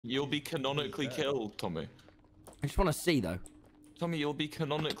You'll be canonically killed, Tommy. I just want to see though. Tommy, you'll be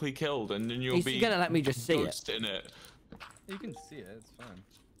canonically killed, and then you'll be. He's gonna let me just see ghost in it. You can see it. It's fine.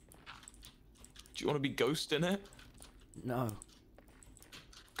 Do you want to be ghost in it? No.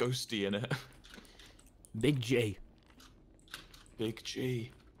 Ghosty in it. Big G. Big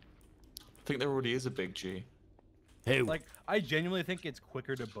G. I think there already is a Big G. Who? Like, I genuinely think it's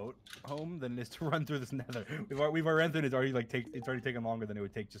quicker to boat home than it is to run through this nether. We've already run through it. It's already like it's already taken longer than it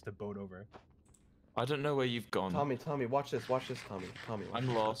would take just to boat over. I don't know where you've gone. Tommy, watch this, Tommy. Tommy, watch I'm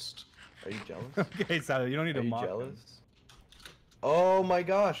this. lost. Are you jealous? Okay, Sally, you don't need to mock him. jealous? Oh my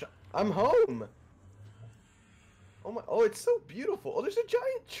gosh, I'm home. Oh, it's so beautiful. Oh, there's a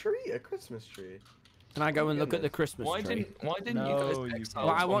giant tree, a Christmas tree. Can I go and look at the Christmas tree? Why didn't No, you guys exile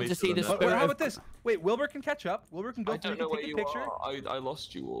Well, I Tommy want to see the nether? spirit. How about this? Wait, Wilbur can catch up. Wilbur can go I through. don't know He where can you take a picture. are. I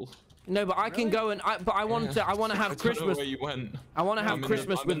lost you all. No, but I can go and I want to. I want to have I don't know Christmas. where you went. I want to have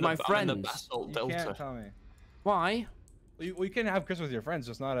Christmas with my I'm in the friends. basalt You delta. can't, Tommy. Why? We can have Christmas with your friends,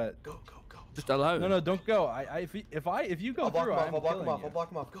 just not a. Go. Just alone. No, don't go. If you go through, I'm I'll block killing him off. you. I'll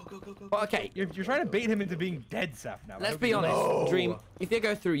block him off. Go. Well, okay. You're trying to bait him into being dead, Seth. Now. Let's be honest, No. Dream. If you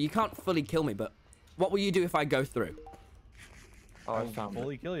go through, you can't fully kill me. But what will you do if I go through? Oh, I I'll found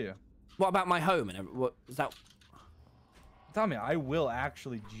fully it. kill you. What about my home and what is that? Tommy, I will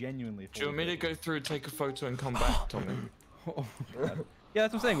actually genuinely. Do you want me to go through, take a photo, and come back, Tommy? Oh, God. Yeah,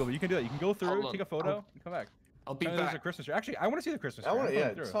 that's what I'm saying, Wilbur. You can do that. You can go through, Hold on. take a photo, and come back. I'll be There's a back. Christmas tree. Actually, I want to see the Christmas tree. I want to. I'm Yeah,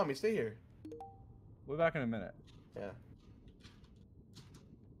 coming through. Tommy, stay here. We'll be back in a minute. Yeah.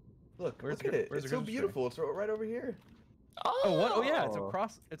 Look Where's at it. where's It's the so Christmas tree? beautiful. It's right over here. Oh, what? Oh, yeah.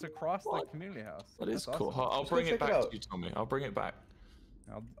 It's across the What? community house. That is That's cool. awesome. I'll Let's go bring it check it back out. to you, Tommy. I'll bring it back.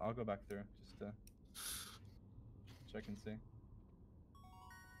 I'll go back through just to check and see.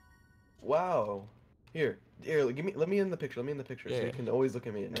 Wow. Here, let me in the picture. Let me in the picture, so Yeah. you can always look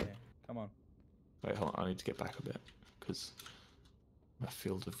at me at night. Okay, come on. Wait, hold on. I need to get back a bit because my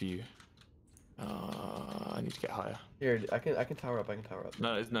field of view. I need to get higher. Here, I can tower up. I can tower up.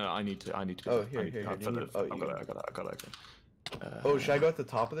 No, I need to. Oh, here. I got You need- it. oh, I got it. Oh, should I go at the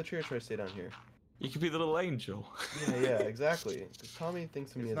top of the tree or should I stay down here? You could be the little angel. Yeah, exactly. 'Cause Tommy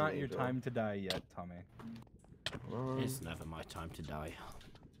thinks of me It's as not an your angel. time to die yet, Tommy. Come on. It's never my time to die.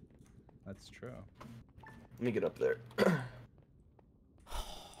 That's true. Let me get up there.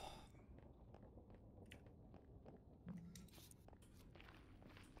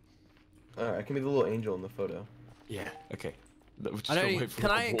 Alright, I can be the little angel in the photo. Yeah. Okay. Can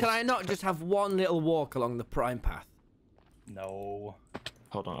I not just have one little walk along the prime path? No.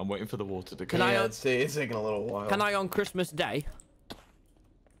 Hold on. I'm waiting for the water to go. Can I- Yeah, it's taking a little while. Can I on Christmas Day?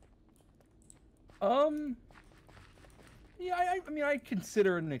 Yeah, I mean, I'd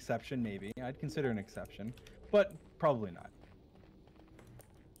consider it an exception, maybe. I'd consider an exception, but probably not.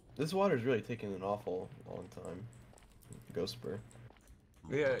 This water's really taking an awful long time. Ghost spur.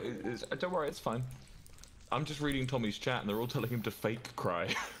 Yeah. Don't worry. It's fine. I'm just reading Tommy's chat, and they're all telling him to fake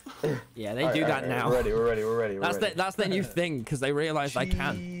cry. Yeah, they do that now. We're ready. That's their new thing because they realize I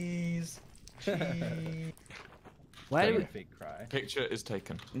can. Cheese. Where do we? Fake cry. Picture is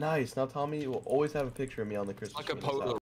taken. Nice. Now Tommy will always have a picture of me on the Christmas Like a tree in his polar house.